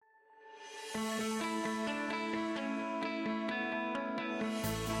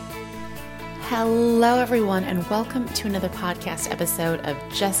Hello, everyone, and welcome to another podcast episode of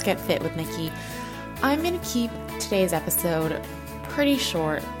Just Get Fit with Nikki. I'm going to keep today's episode pretty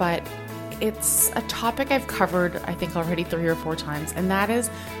short, but it's a topic I've covered, I think, already 3 or 4 times, and that is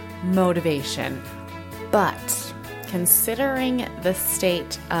motivation. But considering the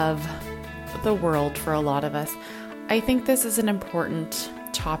state of the world for a lot of us, I think this is an important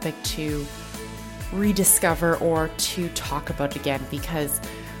topic to rediscover or to talk about again, because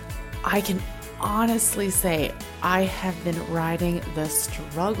I can honestly say I have been riding the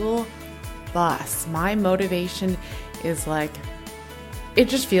struggle bus. My motivation is like, it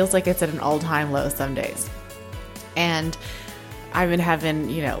just feels like it's at an all-time low some days. And I've been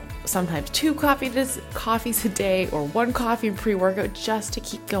having, sometimes 2 coffees a day or 1 coffee and pre-workout just to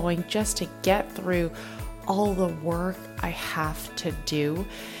keep going, just to get through all the work I have to do.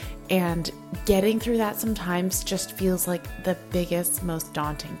 And getting through that sometimes just feels like the biggest, most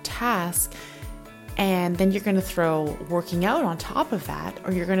daunting task. And then you're going to throw working out on top of that,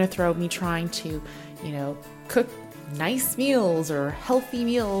 or you're going to throw me trying to, cook nice meals or healthy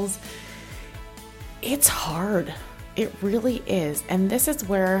meals. It's hard. It really is. And this is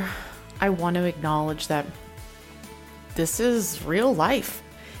where I want to acknowledge that this is real life.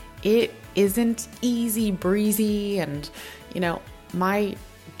 It isn't easy breezy. And, my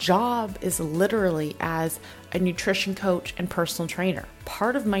job is literally as a nutrition coach and personal trainer.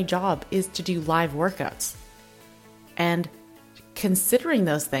 Part of my job is to do live workouts. And considering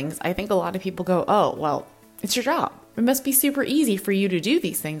those things, I think a lot of people go, oh, well, it's your job. It must be super easy for you to do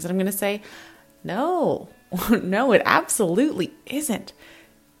these things. And I'm going to say, no, it absolutely isn't.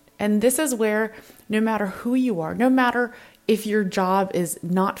 And this is where no matter who you are, no matter if your job is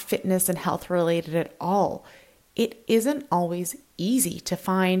not fitness and health related at all, it isn't always easy to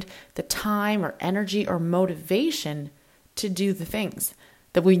find the time or energy or motivation to do the things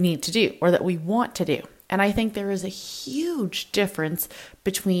that we need to do or that we want to do. And I think there is a huge difference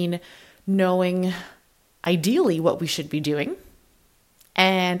between knowing ideally what we should be doing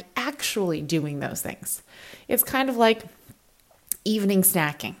and actually doing those things. It's kind of like evening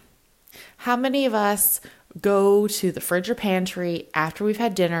snacking. How many of us go to the fridge or pantry after we've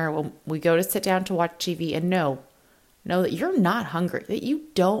had dinner, when we go to sit down to watch TV, and know that you're not hungry, that you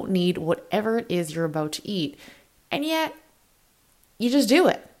don't need whatever it is you're about to eat, and yet you just do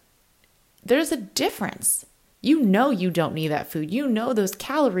it? There's a difference. You don't need that food. Those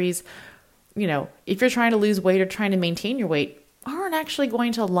calories, if you're trying to lose weight or trying to maintain your weight, aren't actually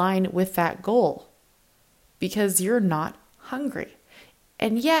going to align with that goal because you're not hungry.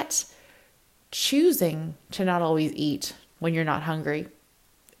 And yet, choosing to not always eat when you're not hungry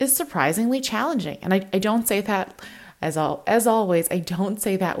is surprisingly challenging. And I don't say that, as always, I don't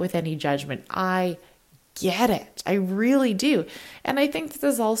say that with any judgment. I get it. I really do. And I think this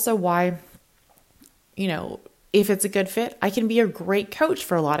is also why, if it's a good fit, I can be a great coach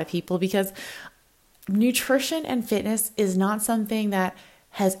for a lot of people, because nutrition and fitness is not something that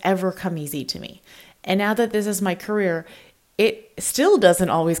has ever come easy to me. And now that this is my career, it still doesn't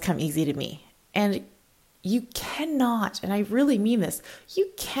always come easy to me. And you cannot, and I really mean this, you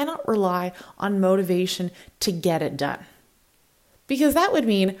cannot rely on motivation to get it done. Because that would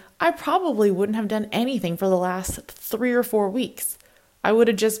mean I probably wouldn't have done anything for the last 3 or 4 weeks. I would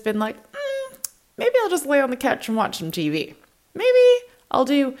have just been like, maybe I'll just lay on the couch and watch some TV. Maybe I'll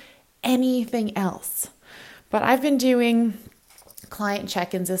do anything else. But I've been doing client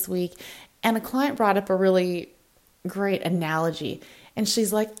check-ins this week, and a client brought up a really great analogy. And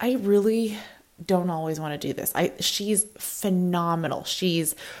she's like, I really don't always want to do this. She's phenomenal.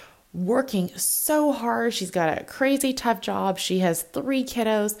 She's working so hard. She's got a crazy tough job. She has 3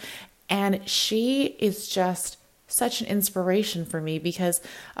 kiddos, and she is just such an inspiration for me because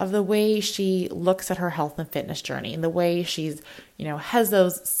of the way she looks at her health and fitness journey, and the way she's, has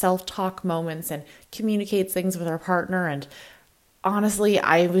those self-talk moments and communicates things with her partner. And honestly,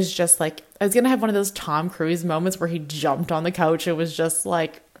 I was just like, I was going to have one of those Tom Cruise moments where he jumped on the couch. It was just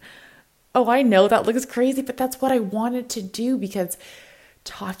like, oh, I know that looks crazy, but that's what I wanted to do, because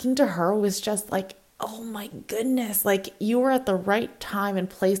talking to her was just like, oh my goodness, like you were at the right time and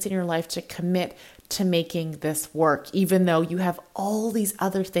place in your life to commit to making this work, even though you have all these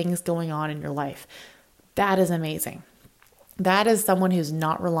other things going on in your life. That is amazing. That is someone who's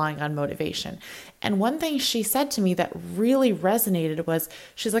not relying on motivation. And one thing she said to me that really resonated was,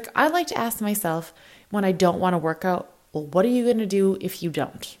 she's like, I like to ask myself when I don't want to work out, well, what are you going to do if you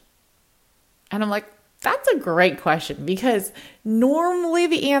don't? And I'm like, that's a great question, because normally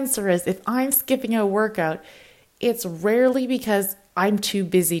the answer is, if I'm skipping a workout, it's rarely because I'm too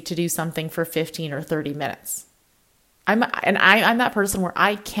busy to do something for 15 or 30 minutes. I'm that person where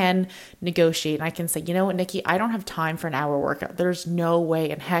I can negotiate and I can say, you know what, Nikki, I don't have time for an hour workout. There's no way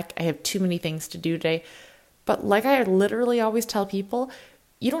in heck. I have too many things to do today. But like I literally always tell people,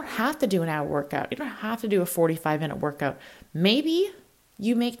 you don't have to do an hour workout. You don't have to do a 45-minute workout. Maybe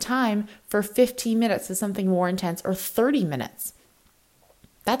you make time for 15 minutes of something more intense or 30 minutes.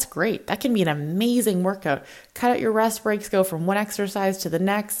 That's great. That can be an amazing workout. Cut out your rest breaks, go from one exercise to the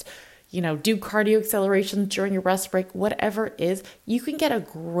next, do cardio acceleration during your rest break, whatever it is. You can get a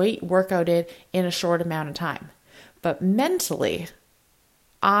great workout in a short amount of time. But mentally,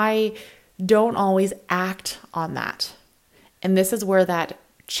 I don't always act on that. And this is where that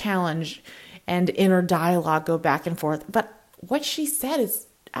challenge and inner dialogue go back and forth. But what she said is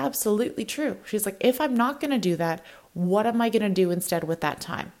absolutely true. She's like, if I'm not going to do that, what am I going to do instead with that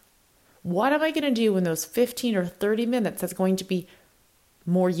time? What am I going to do in those 15 or 30 minutes that's going to be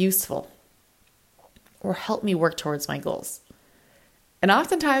more useful or help me work towards my goals? And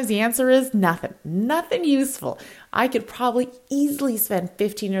oftentimes the answer is nothing useful. I could probably easily spend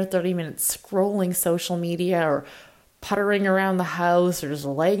 15 or 30 minutes scrolling social media or puttering around the house or just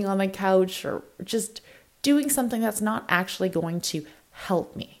laying on the couch or just doing something that's not actually going to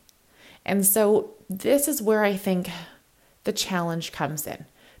help me. And so this is where I think the challenge comes in,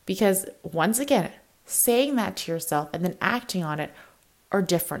 because once again, saying that to yourself and then acting on it are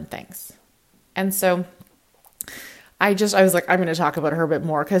different things. And so I was like, I'm going to talk about her a bit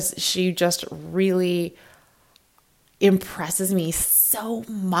more because she just really impresses me so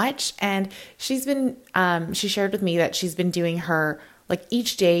much. And she shared with me that she's been doing her, like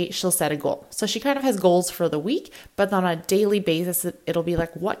each day she'll set a goal. So she kind of has goals for the week, but on a daily basis, it'll be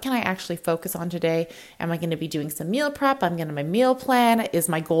like, what can I actually focus on today? Am I going to be doing some meal prep? I'm going to my meal plan. Is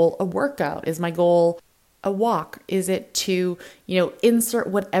my goal a workout? Is my goal a walk? Is it to, insert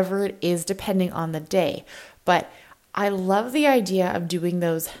whatever it is depending on the day? But I love the idea of doing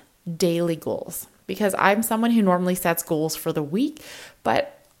those daily goals because I'm someone who normally sets goals for the week.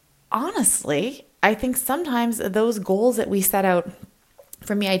 But honestly, I think sometimes those goals that we set out,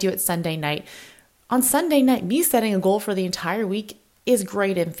 for me, I do it Sunday night. On Sunday night, me setting a goal for the entire week is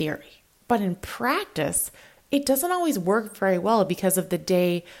great in theory. But in practice, it doesn't always work very well because of the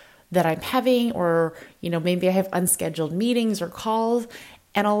day that I'm having, or, maybe I have unscheduled meetings or calls,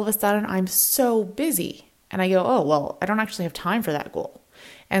 and all of a sudden I'm so busy. And I go, oh, well, I don't actually have time for that goal.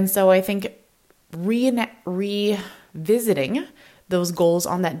 And so I think revisiting those goals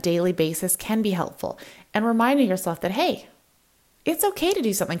on that daily basis can be helpful. And reminding yourself that, hey, it's okay to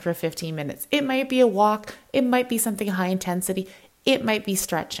do something for 15 minutes. It might be a walk. It might be something high intensity. It might be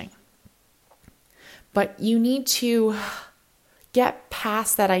stretching. But you need to get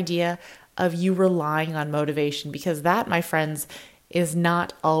past that idea of you relying on motivation, because that, my friends, is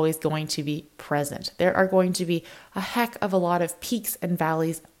not always going to be present. There are going to be a heck of a lot of peaks and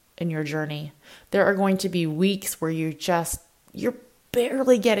valleys in your journey. There are going to be weeks where you're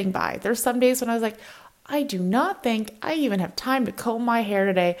barely getting by. There's some days when I was like, I do not think I even have time to comb my hair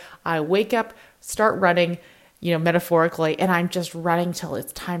today. I wake up, start running, metaphorically, and I'm just running till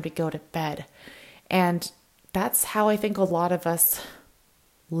it's time to go to bed. And that's how I think a lot of us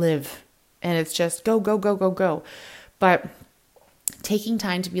live. And it's just go, go, go, go, go. But taking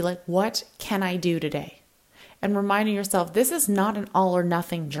time to be like, what can I do today? And reminding yourself, this is not an all or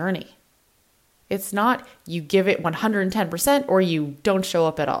nothing journey. It's not you give it 110% or you don't show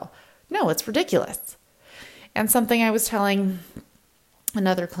up at all. No, it's ridiculous. And something I was telling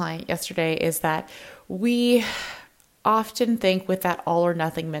another client yesterday is that we often think with that all or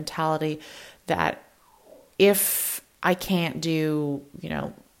nothing mentality that if I can't do,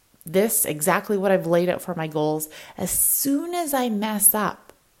 this exactly what I've laid out for my goals, as soon as I mess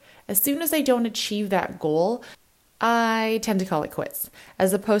up, as soon as I don't achieve that goal, I tend to call it quits,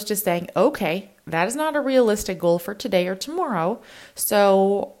 as opposed to saying, okay, that is not a realistic goal for today or tomorrow,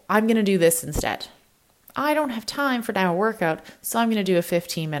 so I'm going to do this instead. I don't have time for an hour workout, so I'm going to do a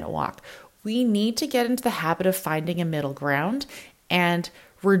 15-minute walk. We need to get into the habit of finding a middle ground and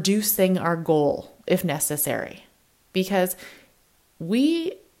reducing our goal if necessary, because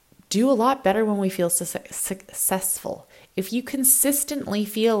we do a lot better when we feel successful. If you consistently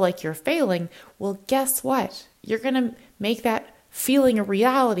feel like you're failing, well, guess what? You're going to make that feeling a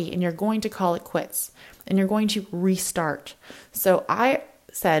reality and you're going to call it quits and you're going to restart. So I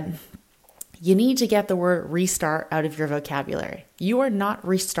said, you need to get the word restart out of your vocabulary. You are not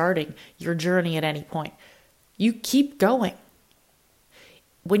restarting your journey at any point. You keep going.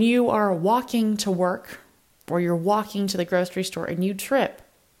 When you are walking to work or you're walking to the grocery store and you trip,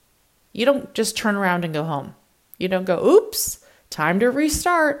 you don't just turn around and go home. You don't go, oops, time to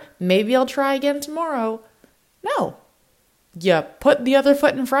restart. Maybe I'll try again tomorrow. No, you put the other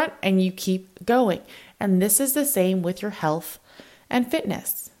foot in front and you keep going. And this is the same with your health and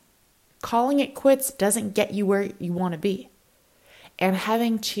fitness. Calling it quits doesn't get you where you want to be. And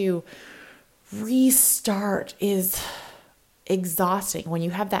having to restart is exhausting when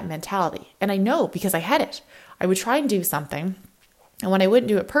you have that mentality. And I know because I had it. I would try and do something, and when I wouldn't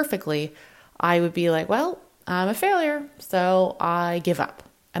do it perfectly, I would be like, well, I'm a failure, so I give up.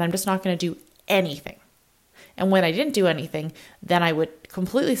 And I'm just not going to do anything. And when I didn't do anything, then I would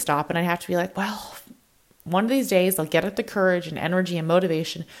completely stop, and I'd have to be like, well, one of these days I'll get up the courage and energy and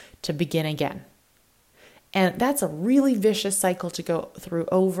motivation to begin again. And that's a really vicious cycle to go through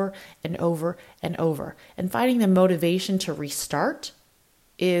over and over and over. And finding the motivation to restart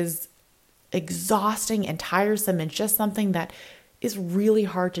is exhausting and tiresome and just something that is really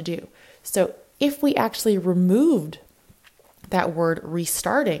hard to do. So if we actually removed that word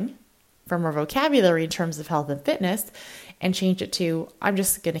restarting from our vocabulary in terms of health and fitness and changed it to, I'm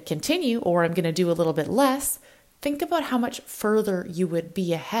just going to continue, or I'm going to do a little bit less, think about how much further you would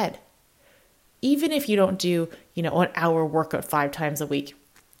be ahead. Even if you don't do, an hour workout 5 times a week,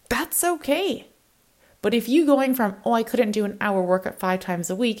 that's okay. But if you going from, I couldn't do an hour workout 5 times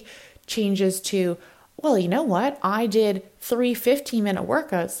a week, changes to, well, you know what? I did 3 15-minute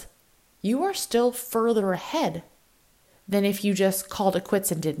workouts. You are still further ahead than if you just called it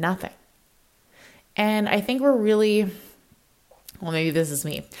quits and did nothing. And I think we're really, maybe this is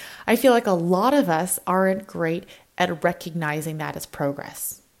me. I feel like a lot of us aren't great at recognizing that as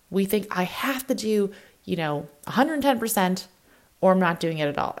progress. We think I have to do, 110% or I'm not doing it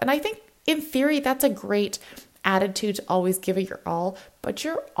at all. And I think in theory, that's a great attitude to always give it your all, but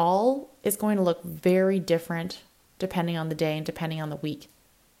your all is going to look very different depending on the day and depending on the week.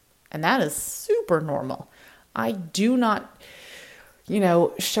 And that is super normal. I do not,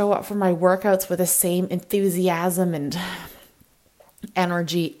 show up for my workouts with the same enthusiasm and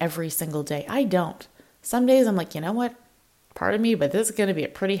energy every single day. I don't. Some days I'm like, you know what? Pardon me, but this is going to be a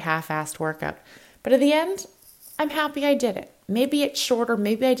pretty half-assed workout. But at the end, I'm happy I did it. Maybe it's shorter,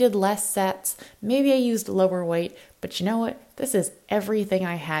 maybe I did less sets, maybe I used lower weight, but you know what? This is everything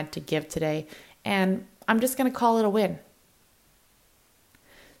I had to give today, and I'm just going to call it a win.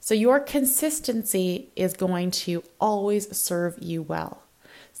 So your consistency is going to always serve you well.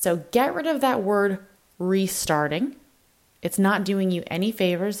 So get rid of that word restarting. It's not doing you any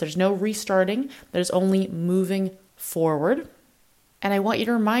favors. There's no restarting. There's only moving forward. And I want you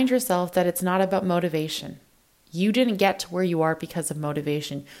to remind yourself that it's not about motivation. You didn't get to where you are because of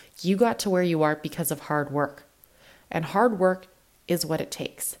motivation. You got to where you are because of hard work. And hard work is what it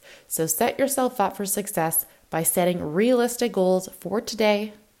takes. So set yourself up for success by setting realistic goals for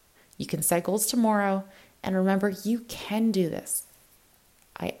today. You can set goals tomorrow. And remember, you can do this.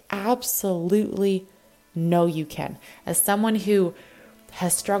 I absolutely know you can. As someone who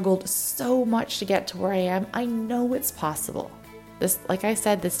has struggled so much to get to where I am, I know it's possible. This, like I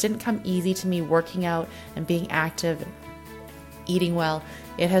said, this didn't come easy to me, working out and being active and eating well.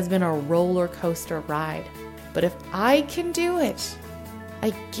 It has been a roller coaster ride. But if I can do it,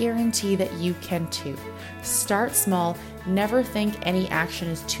 I guarantee that you can too. Start small. Never think any action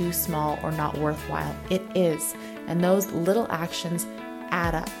is too small or not worthwhile. It is. And those little actions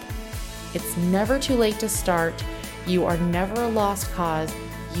add up. It's never too late to start. You are never a lost cause.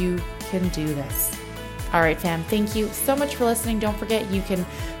 You can do this. All right, fam. Thank you so much for listening. Don't forget, you can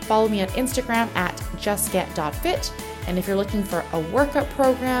follow me on Instagram at justget.fit. And if you're looking for a workout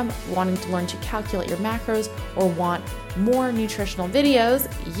program, wanting to learn to calculate your macros, or want more nutritional videos,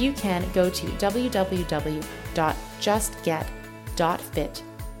 you can go to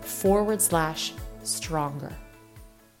www.justget.fit/stronger.